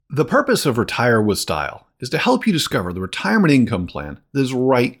The purpose of Retire with Style is to help you discover the retirement income plan that is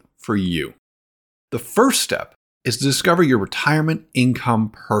right for you. The first step is to discover your retirement income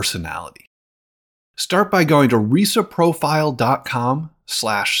personality. Start by going to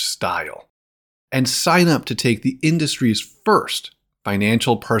risaprofile.com/style and sign up to take the industry's first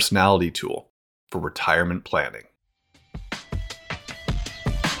financial personality tool for retirement planning.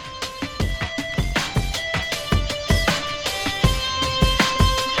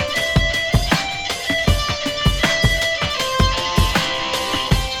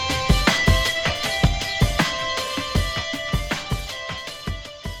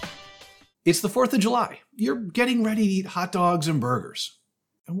 It's the 4th of July. You're getting ready to eat hot dogs and burgers.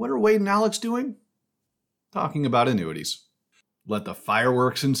 And what are Wade and Alex doing? Talking about annuities. Let the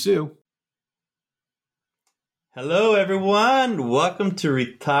fireworks ensue. Hello, everyone. Welcome to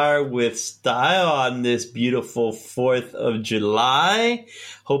Retire with Style on this beautiful 4th of July.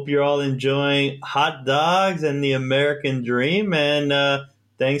 Hope you're all enjoying hot dogs and the American dream. And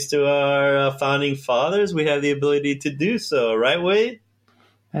thanks to our founding fathers, we have the ability to do so. Right, Wade?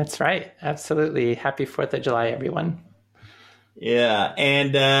 That's right. Absolutely. Happy 4th of July, everyone. Yeah.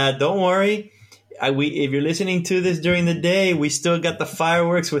 And don't worry. If you're listening to this during the day, we still got the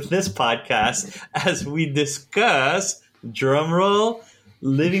fireworks with this podcast as we discuss, drumroll,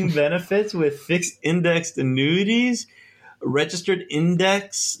 living benefits with fixed indexed annuities, registered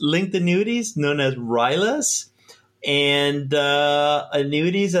index linked annuities known as RILAs, and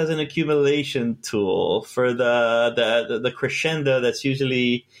annuities as an accumulation tool for the crescendo that's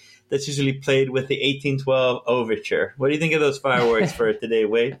usually played with the 1812 overture. What do you think of those fireworks for today,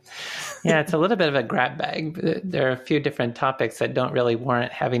 Wade? Yeah, it's a little bit of a grab bag. There are a few different topics that don't really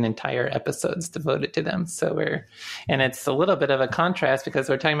warrant having entire episodes devoted to them. And it's a little bit of a contrast because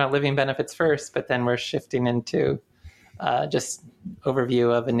we're talking about living benefits first, but then we're shifting into just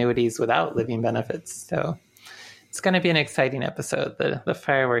overview of annuities without living benefits. So it's going to be an exciting episode. The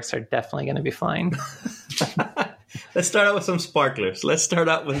fireworks are definitely going to be flying. Let's start out with some sparklers. Well,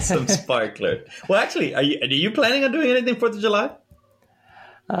 actually, are you planning on doing anything 4th of July?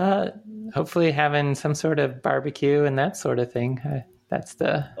 Hopefully having some sort of barbecue and that sort of thing.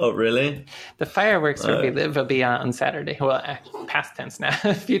 Oh, really? The fireworks will be on Saturday. Well, past tense now.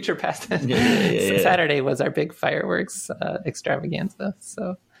 Future past tense. Yeah. Saturday was our big fireworks extravaganza.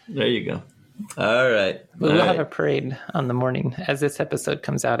 So there you go. All right. We'll have a parade on the morning. As this episode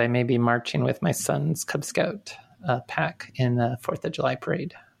comes out, I may be marching with my son's Cub Scout pack in the 4th of July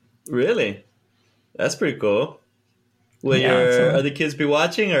parade. Really? That's pretty cool. Are the kids be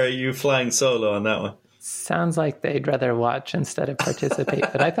watching, or are you flying solo on that one? Sounds like they'd rather watch instead of participate,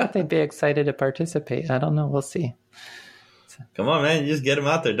 but I thought they'd be excited to participate. I don't know. We'll see. Come on, man. You just get them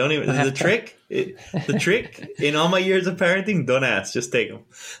out there. Don't even. The trick in all my years of parenting, don't ask. Just take them.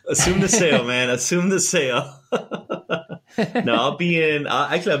 Assume the sale, man. Assume the sale. No, I'll be in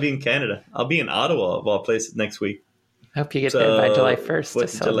Canada. I'll be in Ottawa, of all places, next week. I hope you get there by July 1st to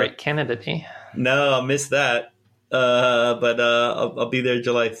celebrate Canada Day. No, I'll miss that. But I'll be there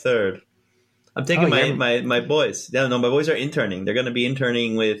July 3rd. I'm taking my boys. Yeah, no, my boys are interning. They're going to be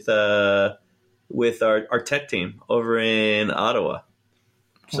interning with our tech team over in Ottawa.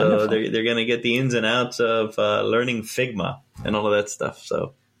 So Wonderful. they're going to get the ins and outs of learning Figma and all of that stuff.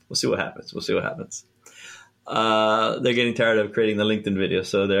 So we'll see what happens. They're getting tired of creating the LinkedIn video,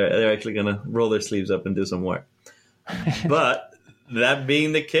 so they're actually going to roll their sleeves up and do some work. But that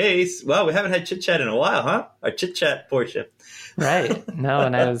being the case, well, we haven't had chit chat in a while, huh? Our chit chat portion. Right. No,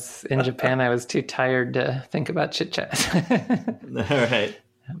 when I was in Japan, I was too tired to think about chit chat. All right.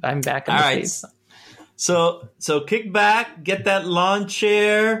 I'm back in the States. So kick back, get that lawn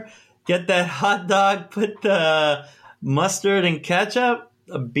chair, get that hot dog, put the mustard and ketchup,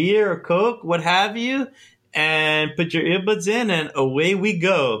 a beer or Coke, what have you, and put your earbuds in, and away we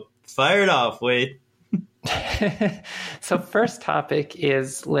go. Fire it off, Wade. So first topic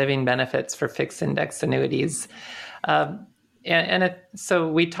is living benefits for fixed index annuities. So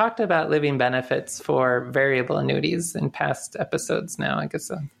we talked about living benefits for variable annuities in past episodes now, I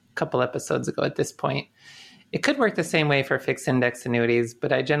guess a couple episodes ago at this point. It could work the same way for fixed index annuities,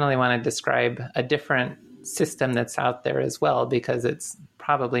 but I generally want to describe a different system that's out there as well, because it's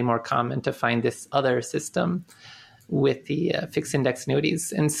probably more common to find this other system with the fixed index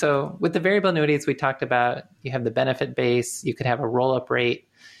annuities. And so with the variable annuities, we talked about you have the benefit base, you could have a roll-up rate,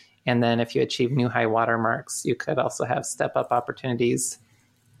 and then if you achieve new high watermarks, you could also have step-up opportunities.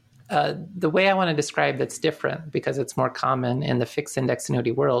 The way I want to describe that's different, because it's more common in the fixed index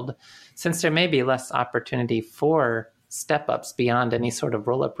annuity world, since there may be less opportunity for step-ups beyond any sort of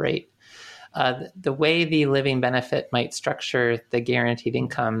roll-up rate. The way the living benefit might structure the guaranteed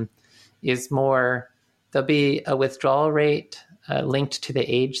income is more, there'll be a withdrawal rate linked to the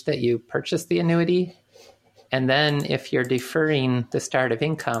age that you purchased the annuity. And then if you're deferring the start of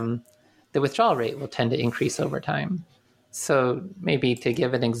income, the withdrawal rate will tend to increase over time. So maybe to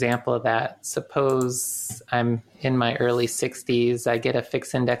give an example of that, suppose I'm in my early 60s, I get a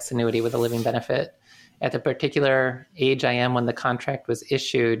fixed index annuity with a living benefit. At the particular age I am when the contract was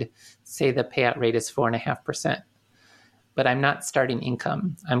issued, say the payout rate is 4.5%. But I'm not starting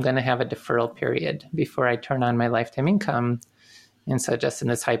income. I'm going to have a deferral period before I turn on my lifetime income. And so just in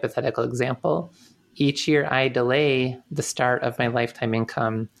this hypothetical example, each year I delay the start of my lifetime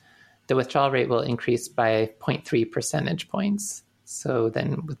income, the withdrawal rate will increase by 0.3 percentage points. So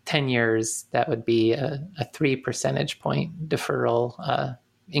then with 10 years, that would be a 3 percentage point deferral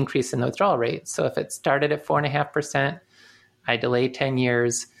increase in the withdrawal rate. So if it started at 4.5%, I delay 10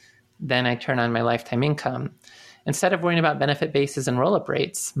 years, then I turn on my lifetime income. Instead of worrying about benefit bases and roll-up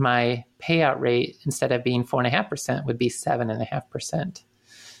rates, my payout rate, instead of being 4.5%, would be 7.5%.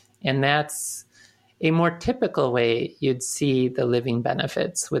 And that's a more typical way you'd see the living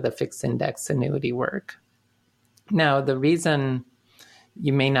benefits with a fixed index annuity work. Now, the reason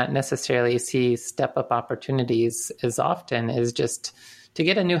you may not necessarily see step-up opportunities as often is just to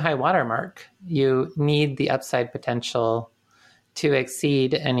get a new high watermark, you need the upside potential to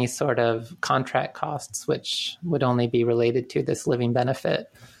exceed any sort of contract costs, which would only be related to this living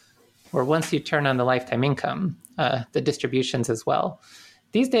benefit. Or once you turn on the lifetime income, the distributions as well.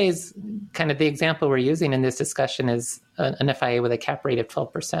 These days, kind of the example we're using in this discussion is an FIA with a cap rate of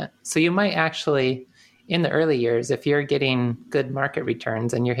 12%. So you might actually, in the early years, if you're getting good market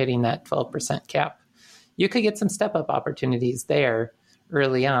returns and you're hitting that 12% cap, you could get some step-up opportunities there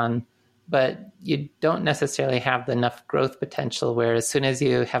early on, but you don't necessarily have enough growth potential where as soon as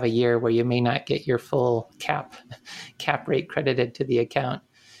you have a year where you may not get your full cap rate credited to the account,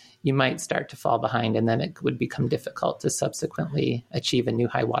 you might start to fall behind, and then it would become difficult to subsequently achieve a new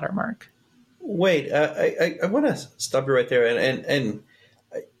high watermark. Wait, I want to stop you right there, and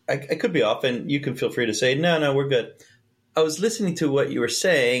I could be off, and you can feel free to say, no, we're good. I was listening to what you were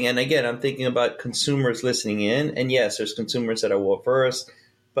saying, and again, I'm thinking about consumers listening in, and yes, there's consumers that are well versed,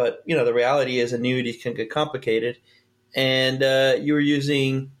 but the reality is annuities can get complicated, and you were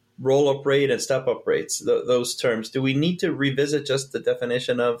using roll-up rate and step-up rates, those terms. Do we need to revisit just the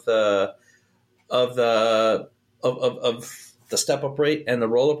definition of the step-up rate and the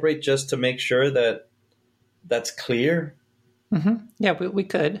roll-up rate just to make sure that that's clear? Mm-hmm. Yeah, we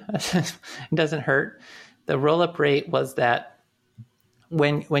could. It doesn't hurt. The roll-up rate was that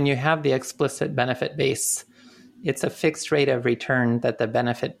when you have the explicit benefit base, it's a fixed rate of return that the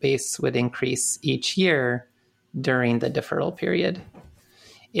benefit base would increase each year during the deferral period.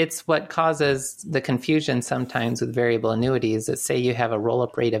 It's what causes the confusion sometimes with variable annuities that say you have a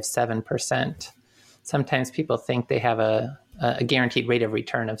roll-up rate of 7%. Sometimes people think they have a guaranteed rate of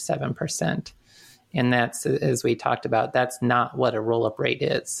return of 7%. And that's, as we talked about, that's not what a roll-up rate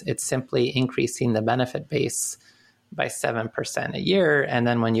is. It's simply increasing the benefit base by 7% a year. And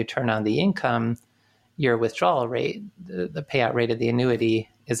then when you turn on the income, your withdrawal rate, the payout rate of the annuity,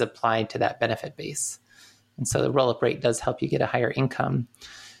 is applied to that benefit base. And so the roll-up rate does help you get a higher income.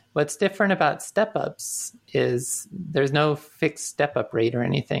 What's different about step-ups is there's no fixed step-up rate or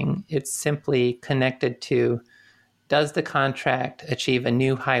anything. It's simply connected to, does the contract achieve a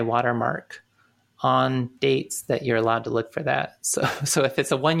new high watermark on dates that you're allowed to look for that? So if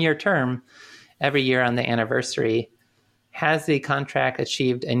it's a one-year term, every year on the anniversary, has the contract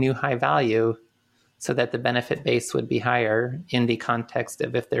achieved a new high value so that the benefit base would be higher in the context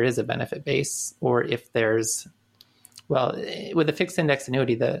of if there is a benefit base, or if there's, well, with a fixed index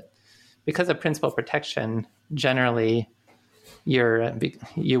annuity, because of principal protection, generally you're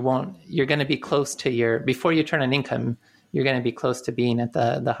going to be close to before you turn on income, you're going to be close to being at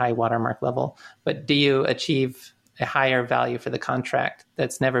the high watermark level. But do you achieve a higher value for the contract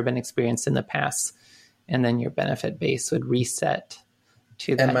that's never been experienced in the past? And then your benefit base would reset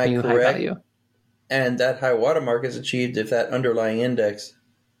to that new high value. And that high watermark is achieved if that underlying index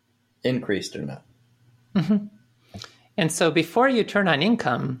increased or not. Mm-hmm. And so before you turn on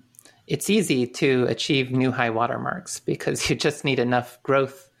income, it's easy to achieve new high watermarks because you just need enough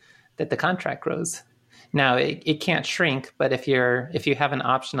growth that the contract grows. Now, it can't shrink, but if you have an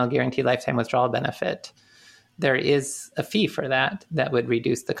optional guaranteed lifetime withdrawal benefit, there is a fee for that would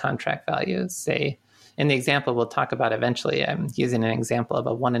reduce the contract value. Say, in the example we'll talk about eventually, I'm using an example of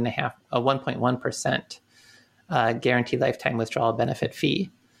a 1.1% guaranteed lifetime withdrawal benefit fee.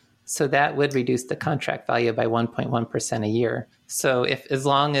 So that would reduce the contract value by 1.1% a year. So as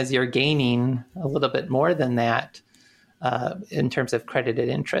long as you're gaining a little bit more than that in terms of credited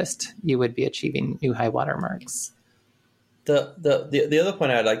interest, you would be achieving new high water marks. The other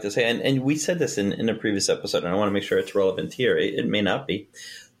point I'd like to say, and we said this in a previous episode, and I want to make sure it's relevant here. It may not be.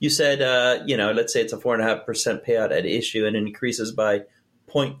 You said, let's say it's a 4.5% payout at issue, and it increases by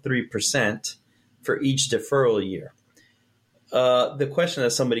 0.3% for each deferral year. The question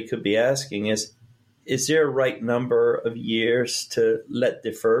that somebody could be asking is there a right number of years to let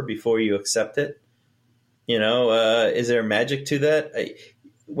defer before you accept it? Is there magic to that?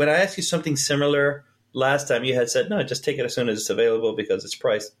 When I asked you something similar last time, you had said, no, just take it as soon as it's available because it's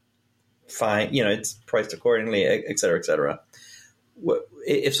priced fine. It's priced accordingly, et cetera, et cetera.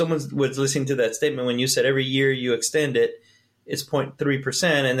 If someone was listening to that statement when you said every year you extend it, it's 0.3%,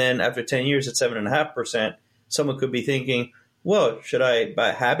 and then after 10 years it's 7.5%, someone could be thinking, well, should I,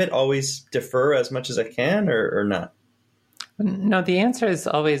 by habit, always defer as much as I can or not? No, the answer is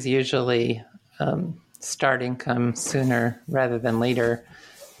always usually start income sooner rather than later.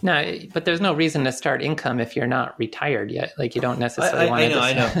 No, but there's no reason to start income if you're not retired yet. Like you don't necessarily want to.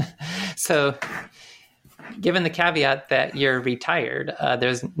 I know. So given the caveat that you're retired,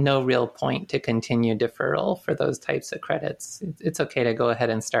 there's no real point to continue deferral for those types of credits. It's okay to go ahead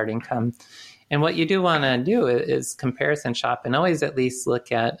and start income. And what you do want to do is comparison shop and always at least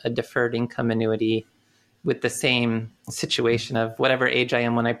look at a deferred income annuity with the same situation of whatever age I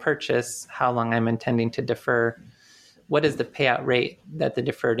am when I purchase, how long I'm intending to defer, what is the payout rate that the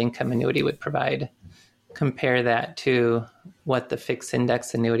deferred income annuity would provide. Compare that to what the fixed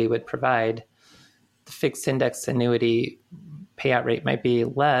index annuity would provide. The fixed index annuity payout rate might be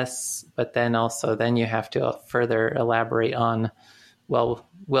less, but then you have to further elaborate on, well,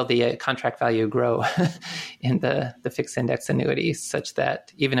 will the contract value grow in the fixed index annuity such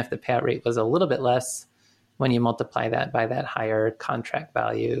that even if the payout rate was a little bit less, when you multiply that by that higher contract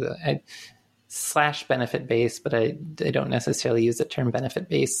value, / benefit base, but I don't necessarily use the term benefit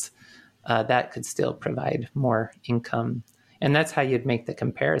base, that could still provide more income. And that's how you'd make the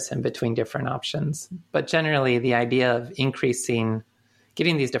comparison between different options. But generally, the idea of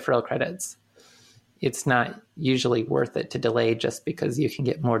getting these deferral credits, it's not usually worth it to delay just because you can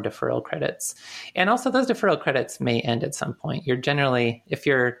get more deferral credits. And also those deferral credits may end at some point. If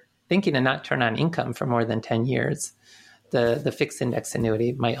you're thinking to not turn on income for more than 10 years, the fixed index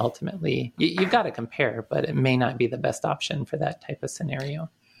annuity might ultimately, you've got to compare, but it may not be the best option for that type of scenario.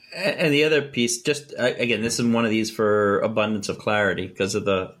 And the other piece, just again, this is one of these for abundance of clarity because of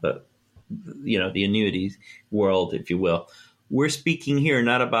the annuities world, if you will. We're speaking here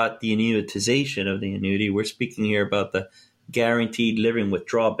not about the annuitization of the annuity. We're speaking here about the guaranteed living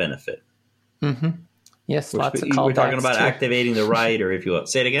withdrawal benefit. Mm-hmm. Yes, lots of callbacks. We're talking about activating the rider, if you will.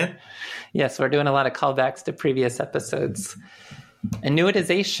 Say it again. Yes, we're doing a lot of callbacks to previous episodes.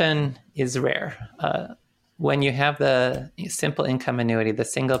 Annuitization is rare. When you have the simple income annuity, the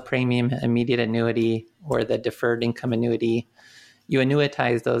single premium immediate annuity, or the deferred income annuity, you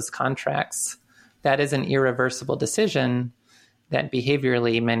annuitize those contracts. That is an irreversible decision that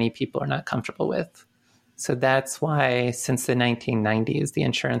behaviorally many people are not comfortable with. So that's why since the 1990s, the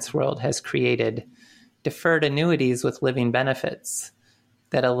insurance world has created deferred annuities with living benefits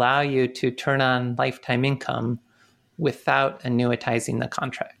that allow you to turn on lifetime income without annuitizing the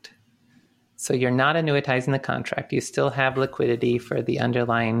contract. So you're not annuitizing the contract. You still have liquidity for the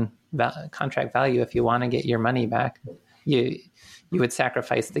underlying contract value. If you want to get your money back, you would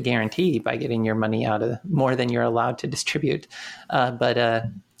sacrifice the guarantee by getting your money out of more than you're allowed to distribute. But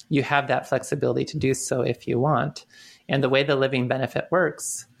you have that flexibility to do so if you want. And the way the living benefit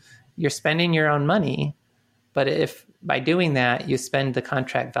works, you're spending your own money, but if by doing that, you spend the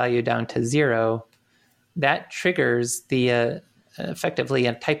contract value down to zero, that triggers the effectively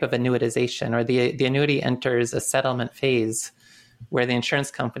a type of annuitization, or the annuity enters a settlement phase where the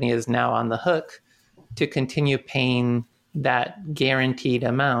insurance company is now on the hook to continue paying that guaranteed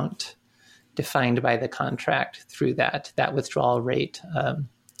amount defined by the contract through that withdrawal rate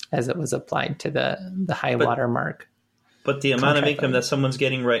as it was applied to the high water mark. But the amount of income that someone's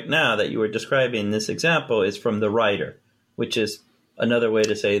getting right now that you were describing in this example is from the rider, which is another way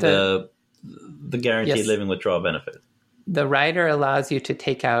to say the guaranteed living withdrawal benefit. The rider allows you to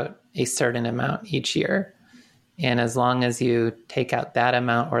take out a certain amount each year. And as long as you take out that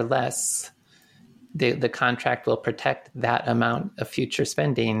amount or less, the contract will protect that amount of future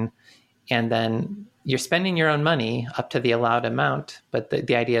spending. And then you're spending your own money up to the allowed amount. But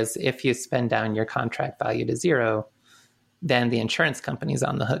the idea is if you spend down your contract value to zero, then the insurance company is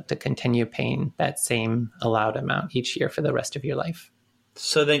on the hook to continue paying that same allowed amount each year for the rest of your life.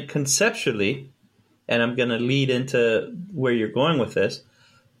 So then conceptually, and I'm going to lead into where you're going with this,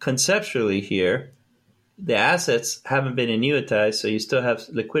 conceptually here, the assets haven't been annuitized, so you still have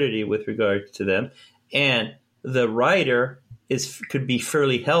liquidity with regard to them. And the rider could be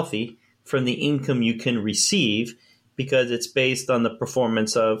fairly healthy from the income you can receive because it's based on the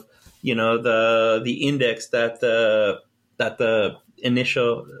performance of, the index that the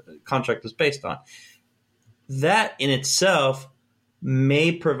initial contract was based on. That in itself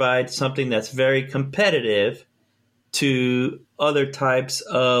may provide something that's very competitive to other types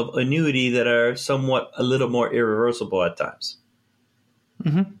of annuity that are somewhat a little more irreversible at times.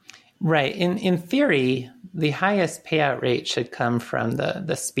 Mm-hmm. Right. In theory, the highest payout rate should come from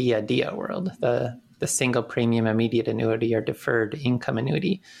the SPIA-DIA world, the single premium immediate annuity or deferred income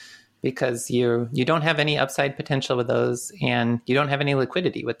annuity, because you don't have any upside potential with those and you don't have any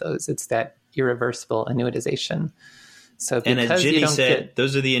liquidity with those. It's that irreversible annuitization. So because and as Ginny said,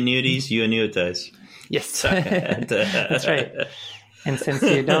 those are the annuities you annuitize. Yes, that's right. And since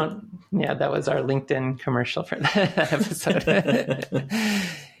you don't, that was our LinkedIn commercial for that episode.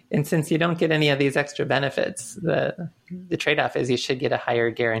 And since you don't get any of these extra benefits, the trade-off is you should get a higher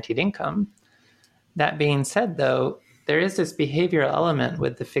guaranteed income. That being said, though, there is this behavioral element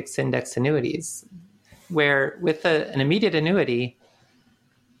with the fixed index annuities, where with an immediate annuity,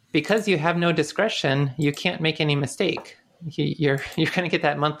 because you have no discretion, you can't make any mistake. You're going to get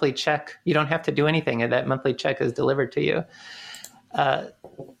that monthly check. You don't have to do anything, and that monthly check is delivered to you.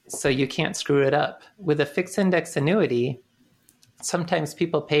 So you can't screw it up. With a fixed index annuity, sometimes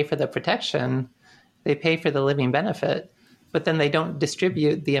people pay for the protection, they pay for the living benefit, but then they don't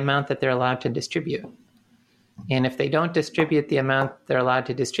distribute the amount that they're allowed to distribute. And if they don't distribute the amount they're allowed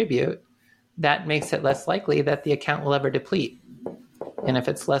to distribute, that makes it less likely that the account will ever deplete. And if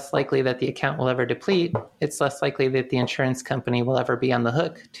it's less likely that the account will ever deplete, it's less likely that the insurance company will ever be on the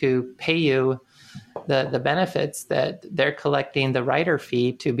hook to pay you the benefits that they're collecting the rider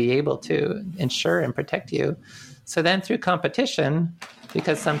fee to be able to insure and protect you. So then through competition,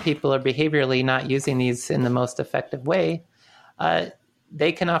 because some people are behaviorally not using these in the most effective way,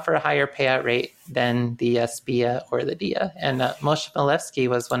 they can offer a higher payout rate than the SPIA or the DIA. And Moshe Milevsky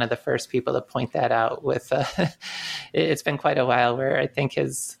was one of the first people to point that out with, it's been quite a while where I think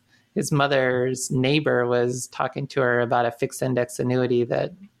his mother's neighbor was talking to her about a fixed index annuity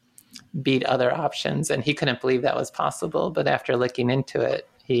that beat other options. And he couldn't believe that was possible. But after looking into it,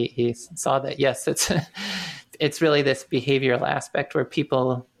 he saw that, yes, it's really this behavioral aspect where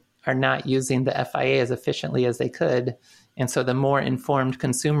people are not using the FIA as efficiently as they could. And so the more informed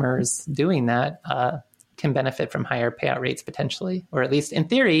consumers doing that can benefit from higher payout rates potentially, or at least in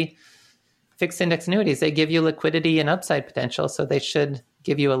theory, fixed index annuities, they give you liquidity and upside potential. So they should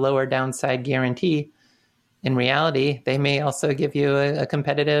give you a lower downside guarantee. In reality, they may also give you a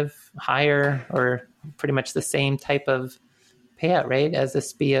competitive, higher, or pretty much the same type of payout rate as the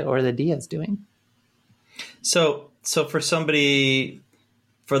SPIA or the DIA is doing. So for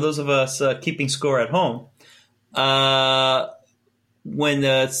those of us keeping score at home, what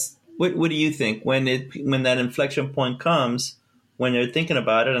do you think when that inflection point comes, when they're thinking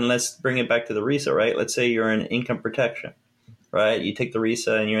about it? And let's bring it back to the RISA, right? Let's say you're in income protection, right? You take the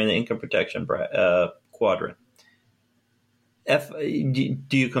RISA and you're in the income protection quadrant.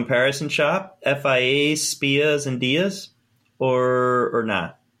 Do you comparison shop FIAs, SPIAs, and DIAs, or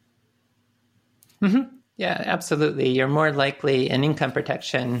not? Mm-hmm. Yeah, absolutely. You're more likely in income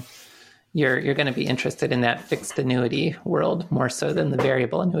protection. You're going to be interested in that fixed annuity world more so than the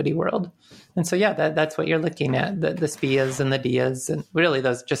variable annuity world. And so, yeah, that's what you're looking at, the SPIAs and the DIAs, and really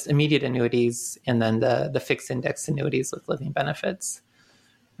those just immediate annuities, and then the fixed index annuities with living benefits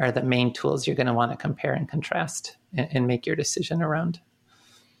are the main tools you're going to want to compare and contrast and make your decision around.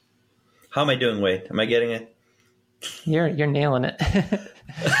 How am I doing, Wade? Am I getting it? You're nailing it.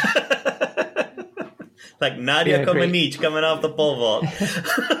 Like Nadia Comaneci coming off the pole vault.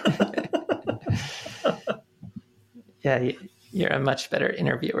 Yeah, you're a much better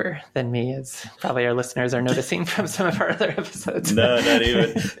interviewer than me, as probably our listeners are noticing from some of our other episodes. No, not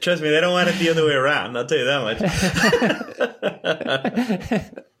even. Trust me, they don't want it the other way around. I'll tell you that much.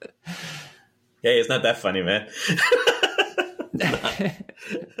 Hey, it's not that funny, man.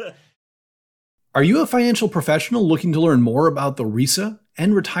 Are you a financial professional looking to learn more about the RISA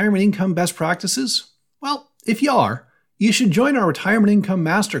and retirement income best practices? Well, if you are, you should join our Retirement Income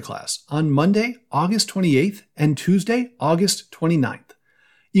Masterclass on Monday, August 28th and Tuesday, August 29th.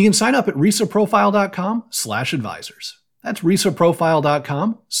 You can sign up at risaprofile.com/advisors. That's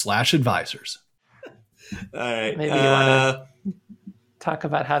risaprofile.com/advisors. All right. Maybe you want to talk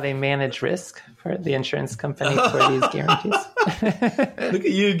about how they manage risk for the insurance company for these guarantees? Look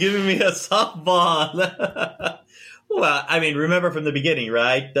at you giving me a softball. Well, I mean, remember from the beginning,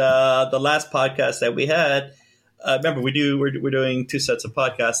 right? The last podcast that we had. Remember, we're doing 2 sets of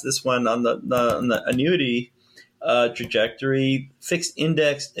podcasts. This one on the annuity trajectory, fixed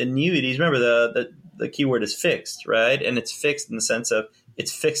index annuities. Remember, the keyword is fixed, right? And it's fixed in the sense of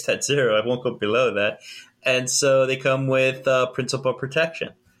it's fixed at 0. I won't go below that. And so they come with principal protection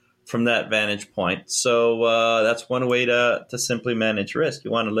from that vantage point. So that's one way to simply manage risk.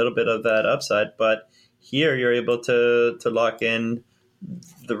 You want a little bit of that upside, but here you're able to lock in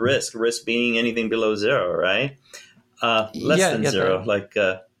the risk being anything below 0, right? Less than 0, like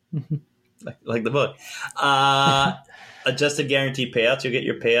the book. Adjusted guaranteed payouts, you get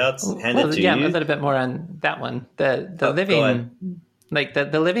your payouts handed to you. Yeah, a little bit more on that one. The living, like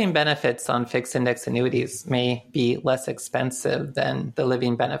the living benefits on fixed index annuities may be less expensive than the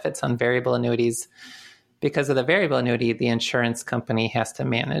living benefits on variable annuities. Because of the variable annuity, the insurance company has to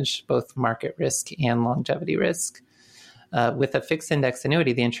manage both market risk and longevity risk. With a fixed index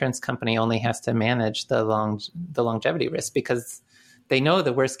annuity, the insurance company only has to manage the longevity risk because they know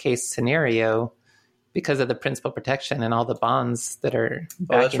the worst case scenario because of the principal protection and all the bonds that are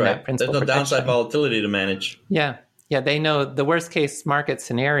backing that principal protection. There's no downside volatility to manage. Yeah, they know the worst case market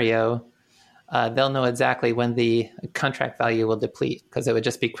scenario. They'll know exactly when the contract value will deplete because it would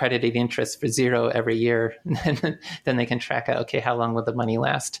just be credited interest for 0 every year. And then they can track out, okay, how long will the money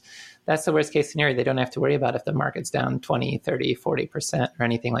last? That's the worst case scenario. They don't have to worry about if the market's down 20, 30, 40% or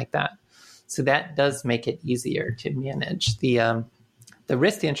anything like that. So that does make it easier to manage. The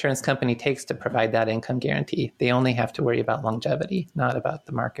risk the insurance company takes to provide that income guarantee, they only have to worry about longevity, not about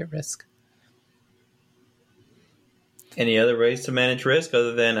the market risk. Any other ways to manage risk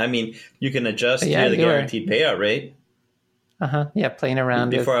other than, I mean, you can adjust the guaranteed payout rate. Yeah, playing around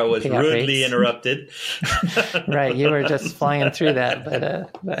before I was rudely rates. Interrupted. Right, you were just flying through that,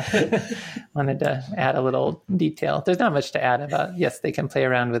 but wanted to add a little detail. There's not much to add about, yes, they can play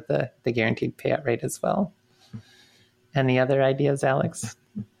around with the guaranteed payout rate as well. Any other ideas, Alex?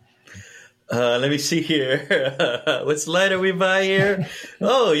 Let me see here. What slide are we by here?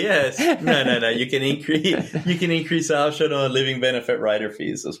 Oh, yes. No. You can increase optional living benefit rider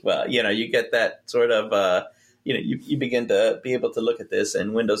fees as well. You get that sort of, you begin to be able to look at this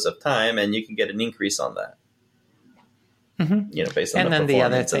in windows of time, and you can get an increase on that. Mm-hmm. Based on and the then the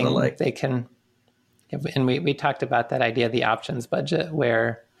other performance and the thing like. they can, and we talked about that idea of the options budget,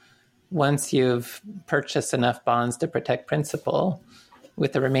 where once you've purchased enough bonds to protect principal,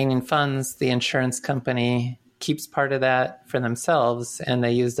 with the remaining funds, the insurance company keeps part of that for themselves, and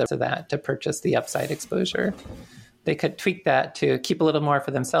they use that to purchase the upside exposure. They could tweak that to keep a little more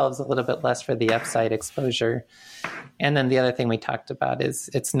for themselves, a little bit less for the upside exposure. And then the other thing we talked about is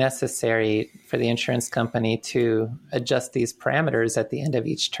it's necessary for the insurance company to adjust these parameters at the end of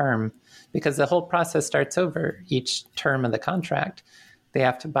each term because the whole process starts over each term of the contract. They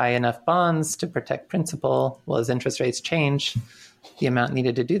have to buy enough bonds to protect principal. Well, as interest rates change, the amount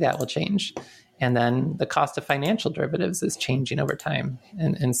needed to do that will change. And then the cost of financial derivatives is changing over time.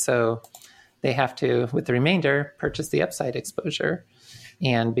 And so they have to, with the remainder, purchase the upside exposure.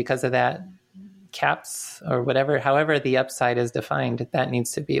 And because of that, caps or whatever, however the upside is defined, that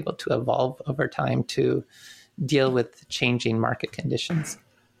needs to be able to evolve over time to deal with changing market conditions.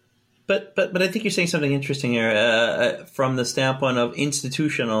 But I think you're saying something interesting here from the standpoint of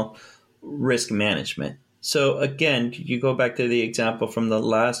institutional risk management. So again, you go back to the example from the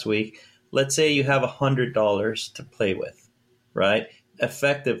last week. Let's say you have $100 to play with, right?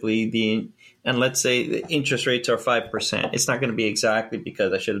 Effectively, and let's say the interest rates are 5%. It's not going to be exactly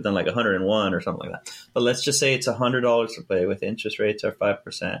because I should have done like 101 or something like that. But let's just say it's $100 to play with. Interest rates are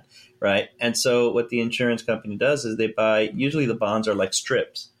 5%, right? And so what the insurance company does is they buy, usually the bonds are like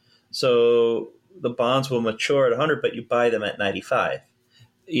strips. So the bonds will mature at 100, but you buy them at 95,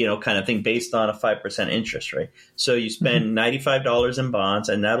 kind of thing based on a 5% interest rate. So you spend $95 in bonds,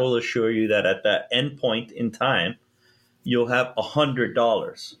 and that will assure you that at that end point in time, you'll have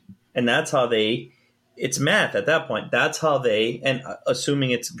 $100. And that's how it's math at that point. That's how and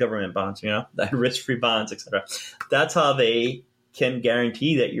assuming it's government bonds, that risk-free bonds, et cetera. That's how they can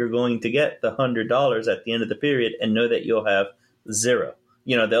guarantee that you're going to get the $100 at the end of the period and know that you'll have zero.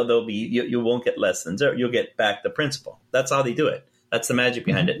 They'll be, you won't get less than zero. You'll get back the principal. That's how they do it. That's the magic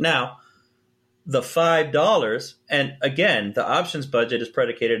behind it. Now, the $5, and again, the options budget is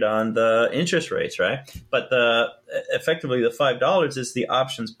predicated on the interest rates, right? But effectively, the $5 is the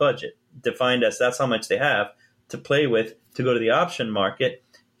options budget, defined as that's how much they have to play with to go to the option market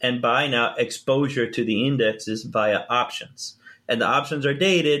and buy now exposure to the indexes via options. and the options are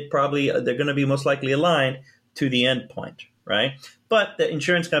dated, probably they're going to be most likely aligned to the end point, right? But the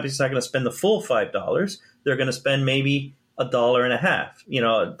insurance company's not going to spend the full $5. They're going to spend maybe $1.50,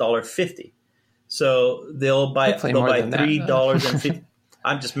 $1.50. So they'll buy $3.50.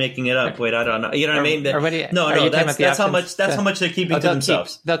 I'm just making it up. Wait, I don't know. You know what I mean? No. That's how much. That's how much they're keeping to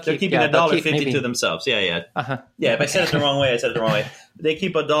themselves. They're keeping $1.50 to themselves. Yeah. Yeah. If I said it the wrong way, I said it the wrong way. They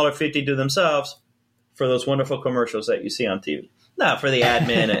keep $1.50 to themselves for those wonderful commercials that you see on TV. Not for the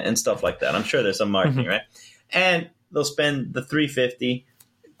admin and stuff like that. I'm sure there's some marketing, right? And they'll spend the $3.50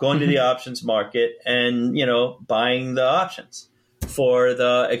 going to the options market and buying the options for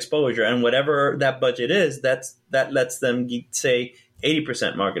the exposure, and whatever that budget is, that lets them say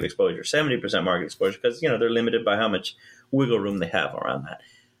 80% market exposure, 70% market exposure, because they're limited by how much wiggle room they have around that.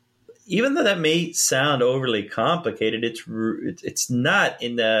 Even though that may sound overly complicated, it's not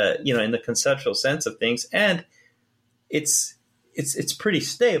in the conceptual sense of things, and it's pretty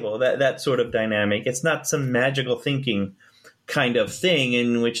stable, that sort of dynamic. It's not some magical thinking kind of thing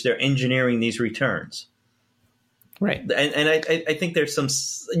in which they're engineering these returns. Right. And I think there's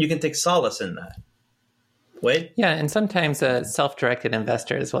you can take solace in that. Wait. Yeah, and sometimes self-directed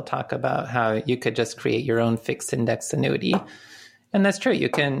investors will talk about how you could just create your own fixed index annuity. And that's true. You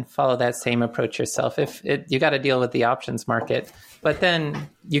can follow that same approach yourself. You got to deal with the options market, but then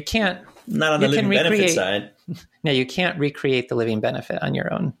you can't. Not on the living benefit side. No, you can't recreate the living benefit on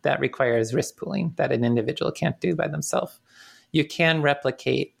your own. That requires risk pooling that an individual can't do by themselves. You can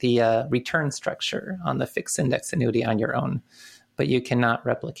replicate the return structure on the fixed index annuity on your own, but you cannot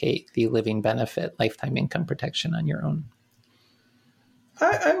replicate the living benefit lifetime income protection on your own.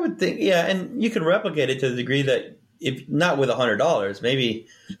 I would think, yeah, and you can replicate it to the degree that, if not with $100, maybe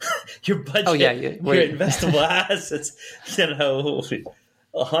your budget, your investable assets,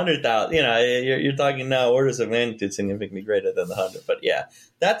 $100,000. You're talking now orders of magnitude significantly greater than the 100. But yeah,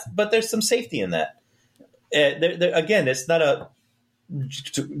 but there's some safety in that. Again, it's not a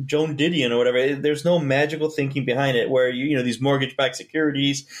Joan Didion or whatever. There's no magical thinking behind it where these mortgage-backed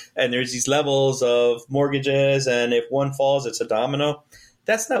securities and there's these levels of mortgages, and if one falls, it's a domino.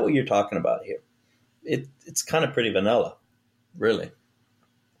 That's not what you're talking about here. It's kind of pretty vanilla, really.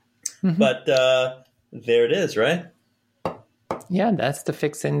 Mm-hmm. But there it is, right? Yeah, that's the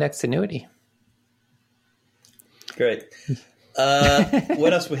fixed index annuity. Great.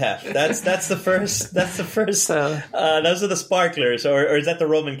 What else we have? That's the first. So, those are the sparklers, or is that the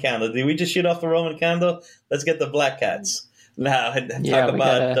Roman candle? Did we just shoot off the Roman candle? Let's get the black cats now and talk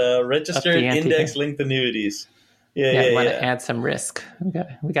about registered index-linked annuities. We want to add some risk.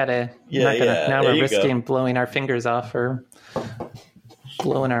 We got to. Now we're risking blowing our fingers off or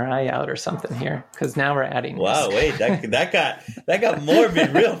blowing our eye out or something here, because now we're adding risk. Wow, wait, that got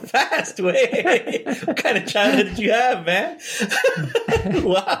morbid real fast. Wait, what kind of childhood did you have, man?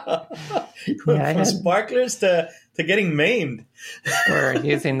 Wow, from sparklers to getting maimed, or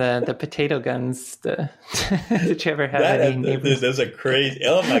using the potato guns. Did you ever have any neighbors? Those are crazy.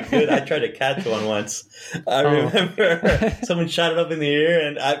 Oh my god, I tried to catch one once. I remember someone shot it up in the air,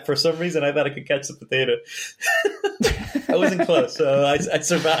 and for some reason I thought I could catch the potato. I wasn't close, so I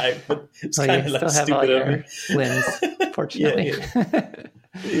survived. But it's kind of like stupid of me. Limbs, fortunately. But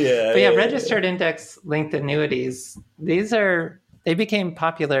registered index linked annuities. They became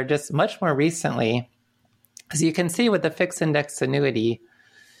popular just much more recently. As you can see with the fixed index annuity,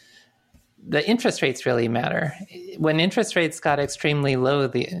 the interest rates really matter. When interest rates got extremely low,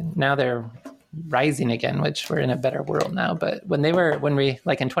 now they're rising again, which we're in a better world now. But when we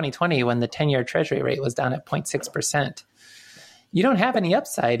like in 2020, when the 10-year treasury rate was down at 0.6%, you don't have any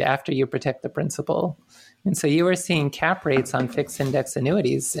upside after you protect the principal. And so you were seeing cap rates on fixed index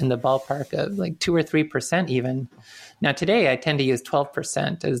annuities in the ballpark of like 2 or 3% even. Now today I tend to use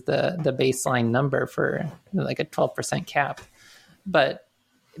 12% as the baseline number for like a 12% cap. But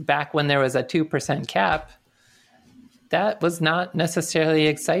back when there was a 2% cap, that was not necessarily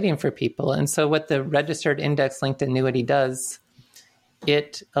exciting for people. And so what the registered index linked annuity does,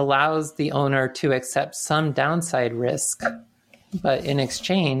 it allows the owner to accept some downside risk, but in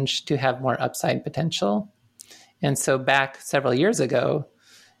exchange to have more upside potential. And so back several years ago,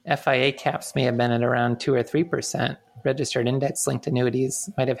 FIA caps may have been at around 2 or 3%. Registered index linked annuities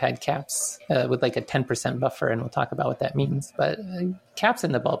might have had caps with like a 10% buffer, and we'll talk about what that means, but caps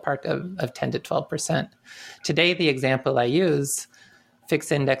in the ballpark of 10 to 12%. Today, the example I use,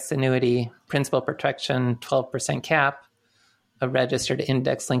 fixed index annuity, principal protection, 12% cap, a registered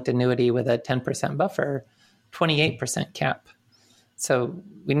index linked annuity with a 10% buffer, 28% cap. So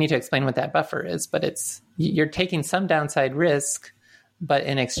we need to explain what that buffer is, but you're taking some downside risk, but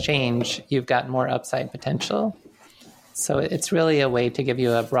in exchange, you've got more upside potential. So it's really a way to give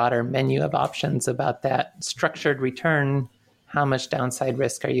you a broader menu of options about that structured return. How much downside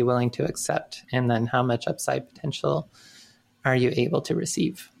risk are you willing to accept? And then how much upside potential are you able to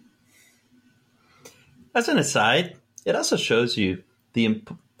receive? As an aside, it also shows you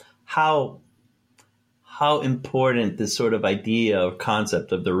how important this sort of idea or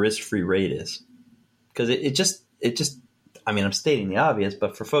concept of the risk-free rate is. Because it just, I mean, I'm stating the obvious,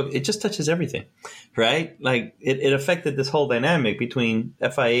 but for folks, it just touches everything, right? Like it affected this whole dynamic between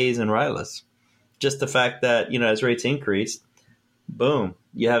FIAs and RILAs. Just the fact that, as rates increase, boom,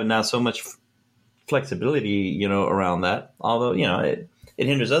 you have now so much flexibility, around that. Although, it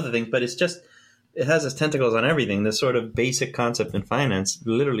hinders other things, but it has its tentacles on everything. This sort of basic concept in finance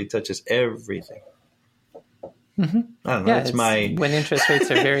literally touches everything. Mm-hmm. I don't know. Yeah, when interest rates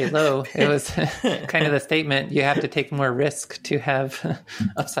are very low, it was kind of the statement, you have to take more risk to have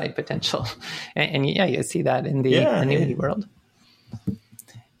upside potential. And you see that in the annuity world.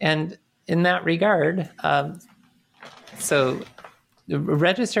 And in that regard, so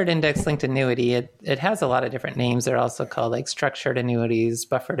registered index-linked annuity, it has a lot of different names. They're also called like structured annuities,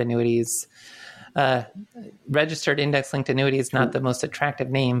 buffered annuities. Registered index-linked annuity is not the most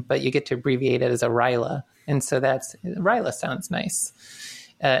attractive name, but you get to abbreviate it as a RILA. And so RILA sounds nice.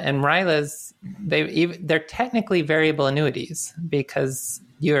 And RILAs, they're technically variable annuities because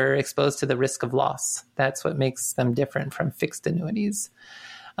you're exposed to the risk of loss. That's what makes them different from fixed annuities.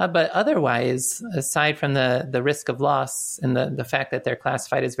 But otherwise, aside from the risk of loss and the fact that they're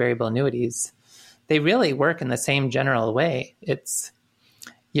classified as variable annuities, they really work in the same general way. It's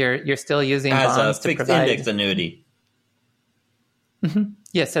you're still using as bonds a fixed to provide index annuity. Mm-hmm.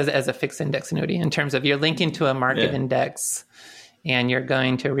 Yes, as a fixed index annuity, in terms of you're linking to a market index, and you're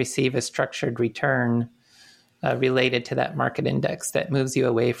going to receive a structured return related to that market index that moves you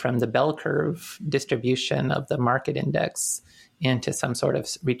away from the bell curve distribution of the market index into some sort of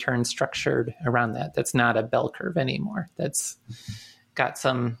return structured around that. That's not a bell curve anymore. That's got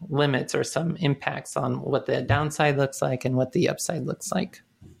some limits or some impacts on what the downside looks like and what the upside looks like.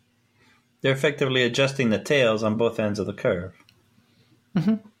 They're effectively adjusting the tails on both ends of the curve.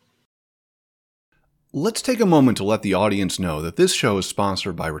 Mm-hmm. Let's take a moment to let the audience know that this show is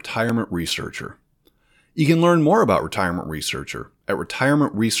sponsored by Retirement Researcher. You can learn more about Retirement Researcher at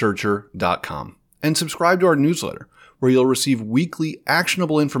retirementresearcher.com and subscribe to our newsletter, where you'll receive weekly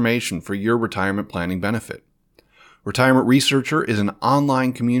actionable information for your retirement planning benefit. Retirement Researcher is an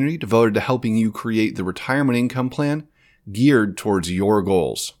online community devoted to helping you create the retirement income plan geared towards your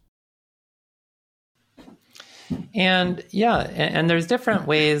goals. And and there's different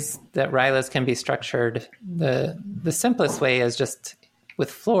ways that RILAs can be structured. The simplest way is just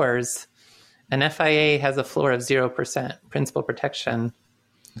with floors. An FIA has a floor of 0% principal protection.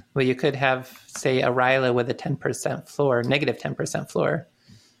 Well, you could have, say, a RILA with a 10% floor, negative 10% floor,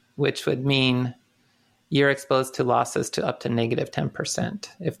 which would mean you're exposed to losses to up to negative 10%.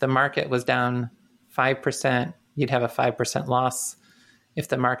 If the market was down 5%, you'd have a 5% loss. If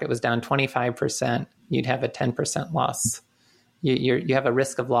the market was down 25%, you'd have a 10% loss. You have a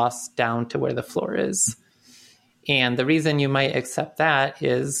risk of loss down to where the floor is. And the reason you might accept that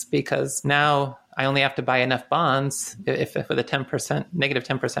is because now I only have to buy enough bonds. If with a negative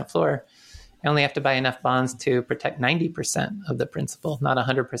 10% floor, I only have to buy enough bonds to protect 90% of the principal, not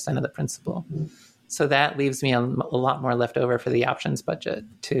 100% of the principal. So that leaves me a lot more left over for the options budget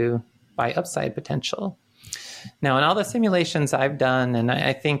to buy upside potential. Now, in all the simulations I've done, and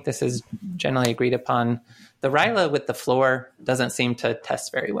I think this is generally agreed upon, the RILA with the floor doesn't seem to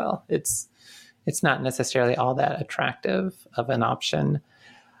test very well. It's not necessarily all that attractive of an option.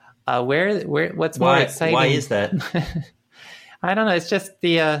 What's more exciting? Why is that? I don't know. It's just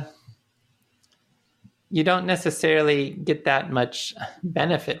you don't necessarily get that much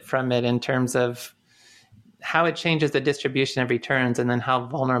benefit from it in terms of how it changes the distribution of returns, and then how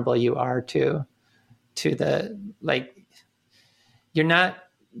vulnerable you are to the, you're not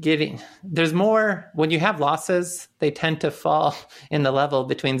getting, there's more, when you have losses, they tend to fall in the level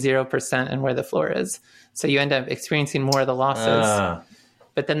between 0% and where the floor is. So you end up experiencing more of the losses.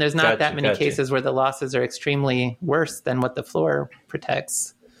 But then there's not that many cases where the losses are extremely worse than what the floor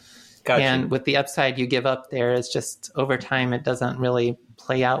protects. And with the upside you give up there, it's just over time, it doesn't really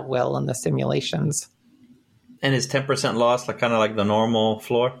play out well in the simulations. And is 10% loss kind of like the normal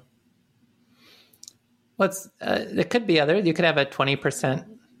floor? It could be other. You could have a 20%.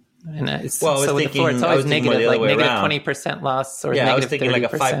 And with the floor, it's I always was thinking negative, like negative around. 20% loss or I negative was thinking 30%.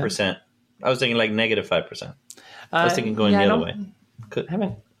 like a 5%. I was thinking like negative 5%. I was thinking going the other way.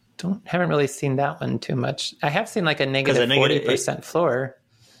 Haven't really seen that one too much. I have seen like a negative 40% floor,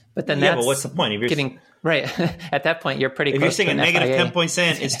 but then but what's the point? If you're Right. At that point, you're pretty If close you're saying to a an negative FIA.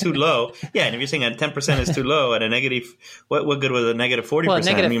 10% is too low, yeah, and if you're saying a 10% is too low at a negative, what good was a negative 40%? Well,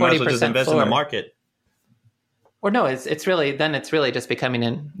 negative You might as well just 40% invest in floor. the market. Or no, it's really just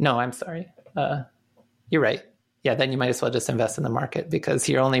becoming no, I'm sorry. You're right. Yeah, then you might as well just invest in the market because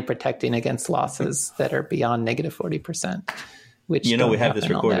you're only protecting against losses that are beyond negative 40%. Which we have this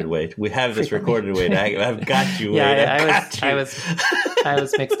recorded, Wade. We have this recorded, Wade. I've got you, Wade. I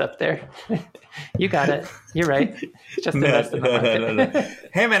was mixed up there. You got it. You're right. Just invest in the market. No.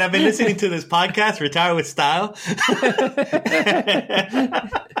 Hey, man, I've been listening to this podcast, Retire with Style.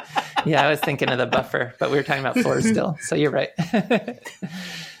 Yeah, I was thinking of the buffer, but we were talking about floors still. So you're right.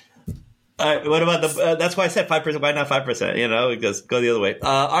 What about that's why I said 5%. Why not 5%? Because go the other way.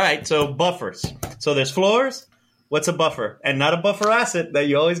 All right, so buffers. So there's floors. What's a buffer? And not a buffer asset that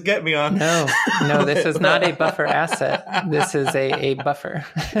you always get me on. No, this is not a buffer asset. This is a buffer.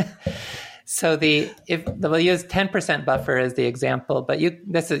 So we'll use 10% buffer as the example, but you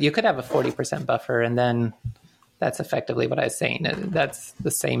could have a 40% buffer, and then that's effectively what I was saying. That's the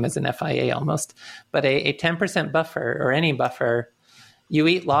same as an FIA almost. But a 10% buffer or any buffer, you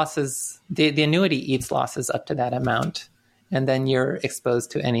eat losses. The annuity eats losses up to that amount, and then you're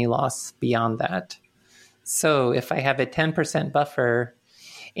exposed to any loss beyond that. So if I have a 10% buffer,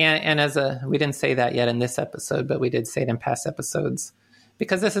 and we didn't say that yet in this episode, but we did say it in past episodes,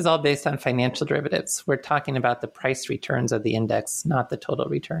 because this is all based on financial derivatives. We're talking about the price returns of the index, not the total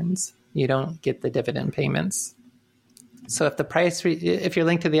returns. You don't get the dividend payments. So if you're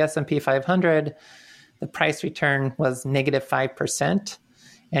linked to the S&P 500, the price return was negative 5%,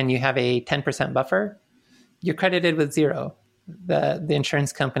 and you have a 10% buffer, you're credited with zero. The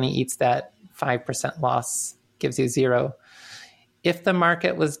insurance company eats that 5% loss, gives you zero. If the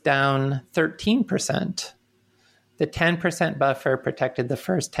market was down 13%, the 10% buffer protected the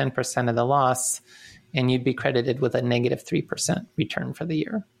first 10% of the loss, and you'd be credited with a negative 3% return for the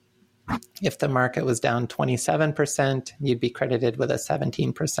year. If the market was down 27%, you'd be credited with a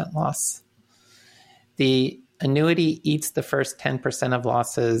 17% loss. The annuity eats the first 10% of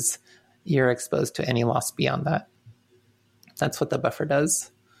losses. You're exposed to any loss beyond that. That's what the buffer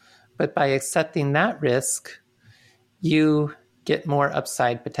does. But by accepting that risk, you get more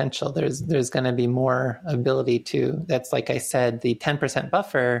upside potential. There's going to be more ability to, that's like I said, the 10%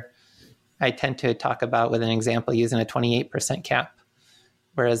 buffer, I tend to talk about with an example using a 28% cap.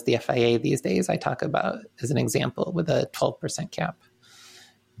 Whereas the FIA these days, I talk about as an example with a 12% cap.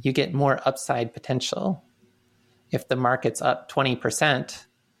 You get more upside potential. If the market's up 20%,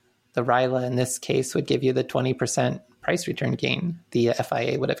 the RILA in this case would give you the 20% price return gain. The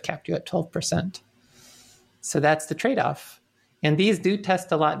FIA would have capped you at 12%. So that's the trade-off. And these do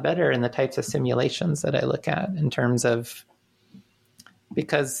test a lot better in the types of simulations that I look at in terms of,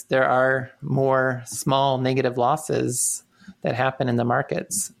 because there are more small negative losses that happen in the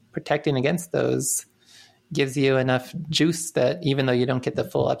markets. Protecting against those gives you enough juice that even though you don't get the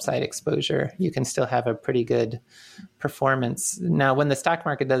full upside exposure, you can still have a pretty good performance. Now, when the stock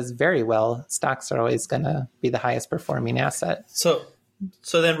market does very well, stocks are always going to be the highest performing asset. So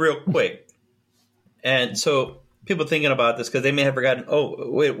then real quick, and so people thinking about this because they may have forgotten,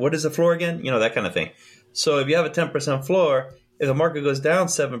 oh, wait, what is the floor again? That kind of thing. So if you have a 10% floor, if the market goes down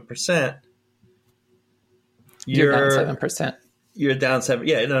 7%, you're down 7%. You're down 7%.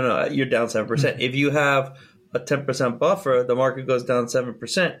 Yeah, no, you're down 7%. Mm-hmm. If you have a 10% buffer, the market goes down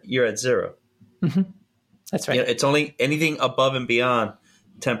 7%, you're at zero. Mm-hmm. That's right. It's only anything above and beyond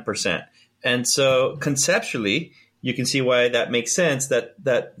 10%. And so conceptually, you can see why that makes sense, that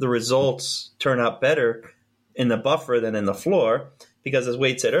the results turn out better in the buffer than in the floor, because as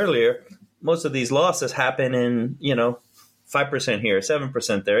Wade said earlier, most of these losses happen in, 5% here,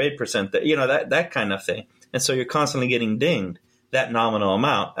 7% there, 8% there, that kind of thing. And so you're constantly getting dinged that nominal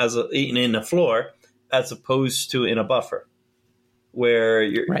amount in a floor as opposed to in a buffer where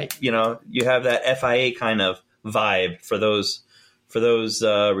you're, right. You have that FIA kind of vibe for those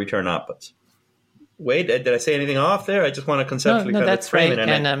return outputs. Wade, did I say anything off there? I just want to conceptually kind of frame it.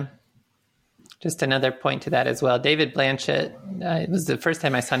 And just another point to that as well. David Blanchett, it was the first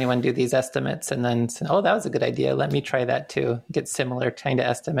time I saw anyone do these estimates and then said, oh, that was a good idea. Let me try that too. Get similar kind of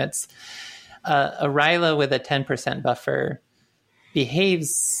estimates. A RILA with a 10% buffer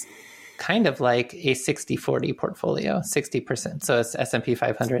behaves kind of like a 60-40 portfolio, 60%. So it's S&P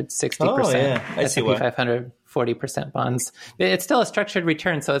 500, 60%. Oh, yeah. I see S&P 500, 40% bonds. It's still a structured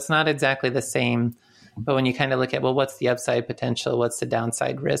return, so it's not exactly the same. But when you kind of look at, well, what's the upside potential? What's the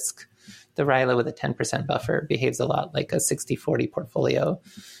downside risk? The RILA with a 10% buffer behaves a lot like a 60-40 portfolio,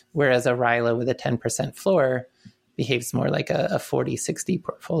 whereas a RILA with a 10% floor behaves more like a 40-60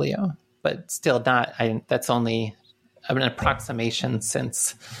 portfolio. but still not. That's only an approximation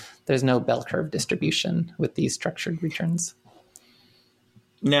since there's no bell curve distribution with these structured returns.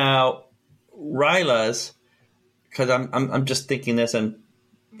 Now, RILAs, because I'm just thinking this and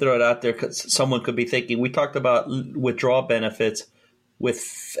throw it out there because someone could be thinking, we talked about withdrawal benefits with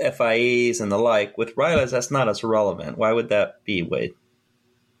FIAs and the like. With RILAs, that's not as relevant. Why would that be, Wade?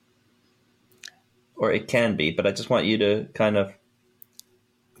 Or it can be, but I just want you to kind of...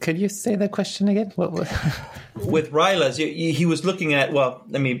 Could you say that question again? What With RILAs, he was looking at, well,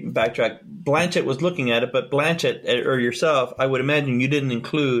 let me backtrack. Blanchett was looking at it, but Blanchett or yourself, I would imagine you didn't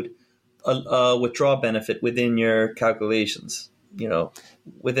include a withdrawal benefit within your calculations,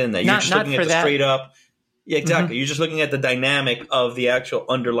 within that. You're just looking at the straight up. Yeah, exactly. Mm-hmm. You're just looking at the dynamic of the actual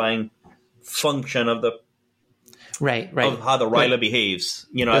underlying function of the right of how the RILA behaves,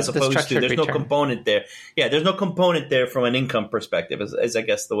 as opposed to there's no component there. Yeah, there's no component there from an income perspective, is I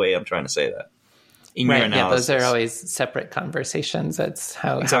guess the way I'm trying to say that. In your analysis. Yeah, those are always separate conversations. That's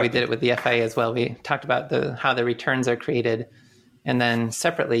how we did it with the FIA as well. We talked about how the returns are created, and then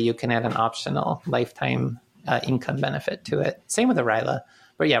separately you can add an optional lifetime income benefit to it. Same with the RILA.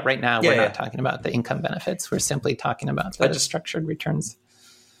 But yeah, right now we're not talking about the income benefits. We're simply talking about the structured returns.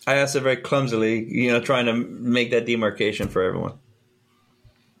 I asked it very clumsily, trying to make that demarcation for everyone.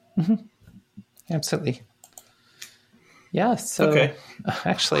 Mm-hmm. Absolutely. Yeah. So okay.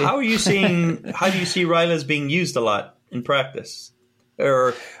 Actually, how do you see RILAs being used a lot in practice?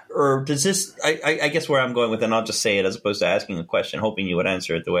 Or does this, I guess where I'm going with it, and I'll just say it as opposed to asking a question, hoping you would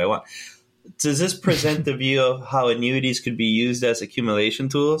answer it the way I want. Does this present the view of how annuities could be used as accumulation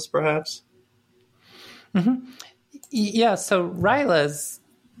tools, perhaps? Mm-hmm. Yeah. So RILAs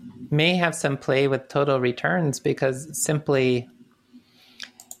may have some play with total returns because simply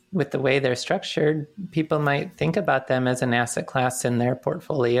with the way they're structured, people might think about them as an asset class in their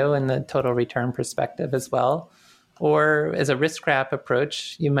portfolio and the total return perspective as well. Or as a risk wrap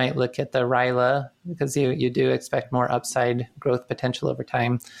approach, you might look at the RILA because you do expect more upside growth potential over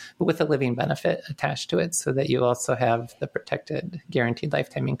time, but with a living benefit attached to it so that you also have the protected guaranteed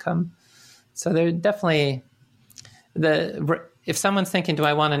lifetime income. So they're definitely if someone's thinking, do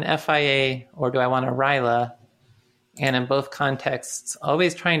I want an FIA or do I want a RILA? And in both contexts,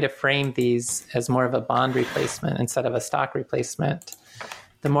 always trying to frame these as more of a bond replacement instead of a stock replacement.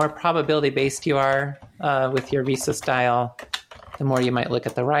 The more probability-based you are with your RISA style, the more you might look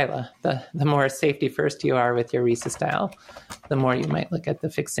at the RILA. The more safety first you are with your RISA style, the more you might look at the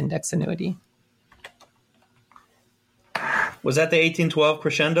fixed index annuity. Was that the 1812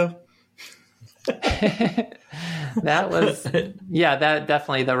 crescendo? That was, that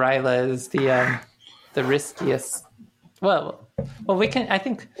definitely the RILA is the riskiest. Well, we can, I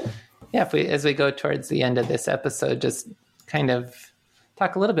think, as we go towards the end of this episode, just kind of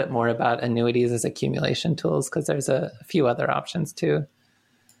talk a little bit more about annuities as accumulation tools, because there's a few other options too.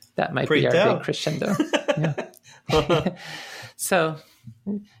 That might be our big crescendo. So,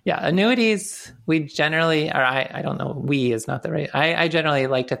 annuities, we generally, or I don't know, we is not the right, I generally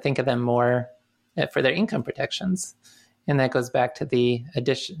like to think of them more for their income protections. And that goes back to the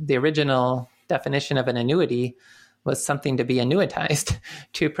original definition of an annuity was something to be annuitized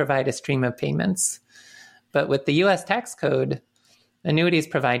to provide a stream of payments. But with the U.S. tax code, annuities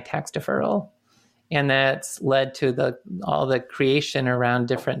provide tax deferral. And that's led to all the creation around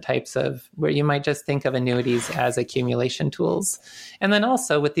different types of, where you might just think of annuities as accumulation tools. And then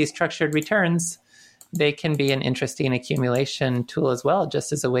also with these structured returns, they can be an interesting accumulation tool as well,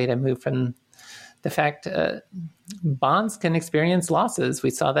 just as a way to move from the fact bonds can experience losses. We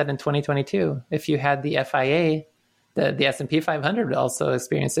saw that in 2022. If you had the FIA, the S&P 500 also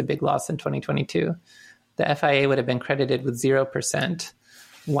experienced a big loss in 2022. The FIA would have been credited with 0%,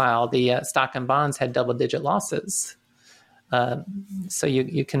 while the stock and bonds had double-digit losses. So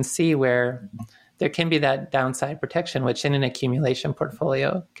you can see where there can be that downside protection, which in an accumulation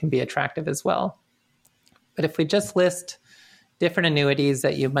portfolio can be attractive as well. But if we just list different annuities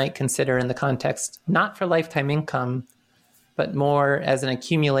that you might consider in the context, not for lifetime income, but more as an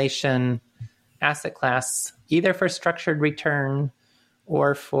accumulation asset class, either for structured return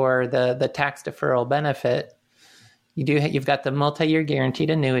or for the tax deferral benefit, you've got the multi-year guaranteed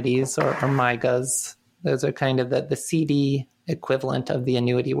annuities or MYGAs. Those are kind of the CD equivalent of the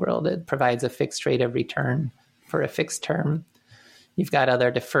annuity world. It provides a fixed rate of return for a fixed term. You've got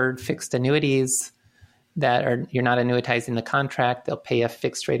other deferred fixed annuities that you're not annuitizing the contract. They'll pay a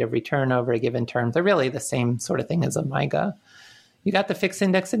fixed rate of return over a given term. They're really the same sort of thing as a MYGA. You got the fixed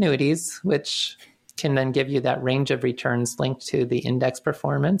index annuities, which can then give you that range of returns linked to the index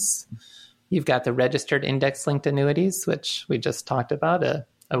performance. You've got the registered index linked annuities, which we just talked about, a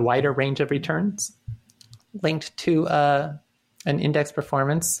a wider range of returns linked to an index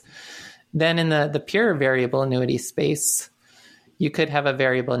performance. Then in the pure variable annuity space, you could have a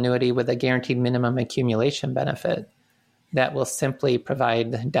variable annuity with a guaranteed minimum accumulation benefit that will simply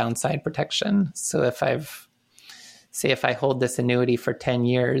provide downside protection. So if I hold this annuity for 10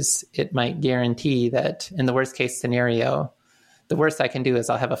 years, it might guarantee that in the worst case scenario, the worst I can do is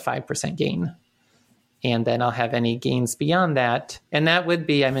I'll have a 5% gain. And then I'll have any gains beyond that. And that would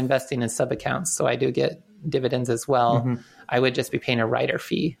be, I'm investing in sub-accounts, so I do get dividends as well. Mm-hmm. I would just be paying a rider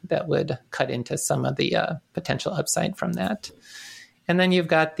fee that would cut into some of the potential upside from that. And then you've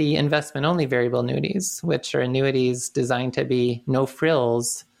got the investment-only variable annuities, which are annuities designed to be no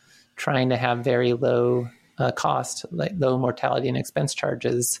frills, trying to have very low cost, like low mortality and expense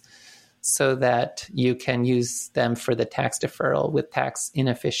charges, so that you can use them for the tax deferral with tax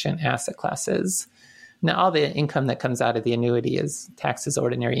inefficient asset classes. Now, all the income that comes out of the annuity is taxed as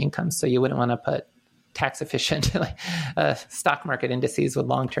ordinary income, so you wouldn't want to put tax efficient stock market indices with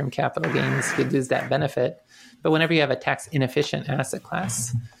long-term capital gains. You'd lose that benefit. But whenever you have a tax inefficient asset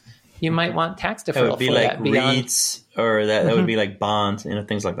class, you might want tax deferral. That would be for like that beyond... REITs, or that would be like bonds,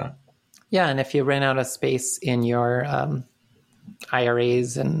 things like that. Yeah, and if you rent out a space in your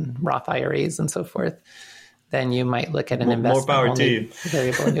IRAs and Roth IRAs and so forth, then you might look at an investment-only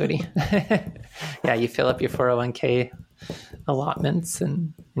variable annuity. Yeah, you fill up your 401k allotments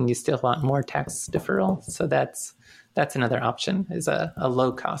and you still want more tax deferral. So that's another option, is a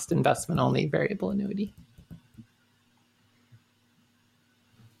low-cost investment-only variable annuity.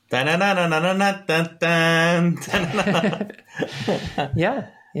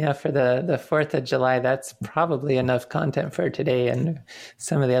 Yeah, for the 4th of July, that's probably enough content for today. And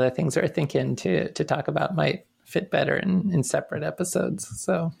some of the other things we're thinking to talk about might fit better in separate episodes.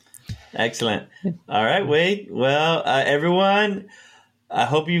 So excellent. All right, Wade. Well, everyone, I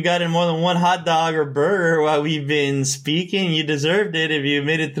hope you got in more than one hot dog or burger while we've been speaking. You deserved it if you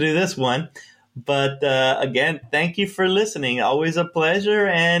made it through this one. But again, thank you for listening. Always a pleasure,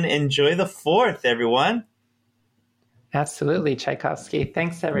 and enjoy the 4th, everyone. Absolutely, Tchaikovsky.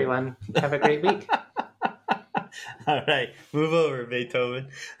 Thanks, everyone. Have a great week. All right. Move over, Beethoven.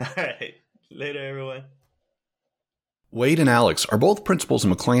 All right. Later, everyone. Wade and Alex are both principals in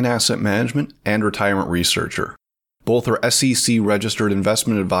McLean Asset Management and retirement researcher. Both are SEC-registered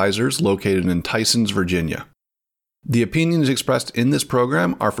investment advisors located in Tysons, Virginia. The opinions expressed in this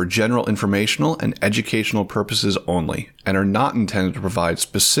program are for general informational and educational purposes only and are not intended to provide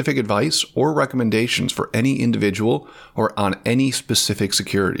specific advice or recommendations for any individual or on any specific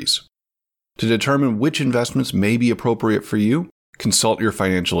securities. To determine which investments may be appropriate for you, consult your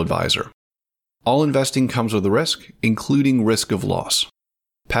financial advisor. All investing comes with a risk, including risk of loss.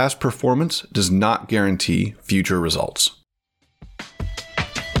 Past performance does not guarantee future results.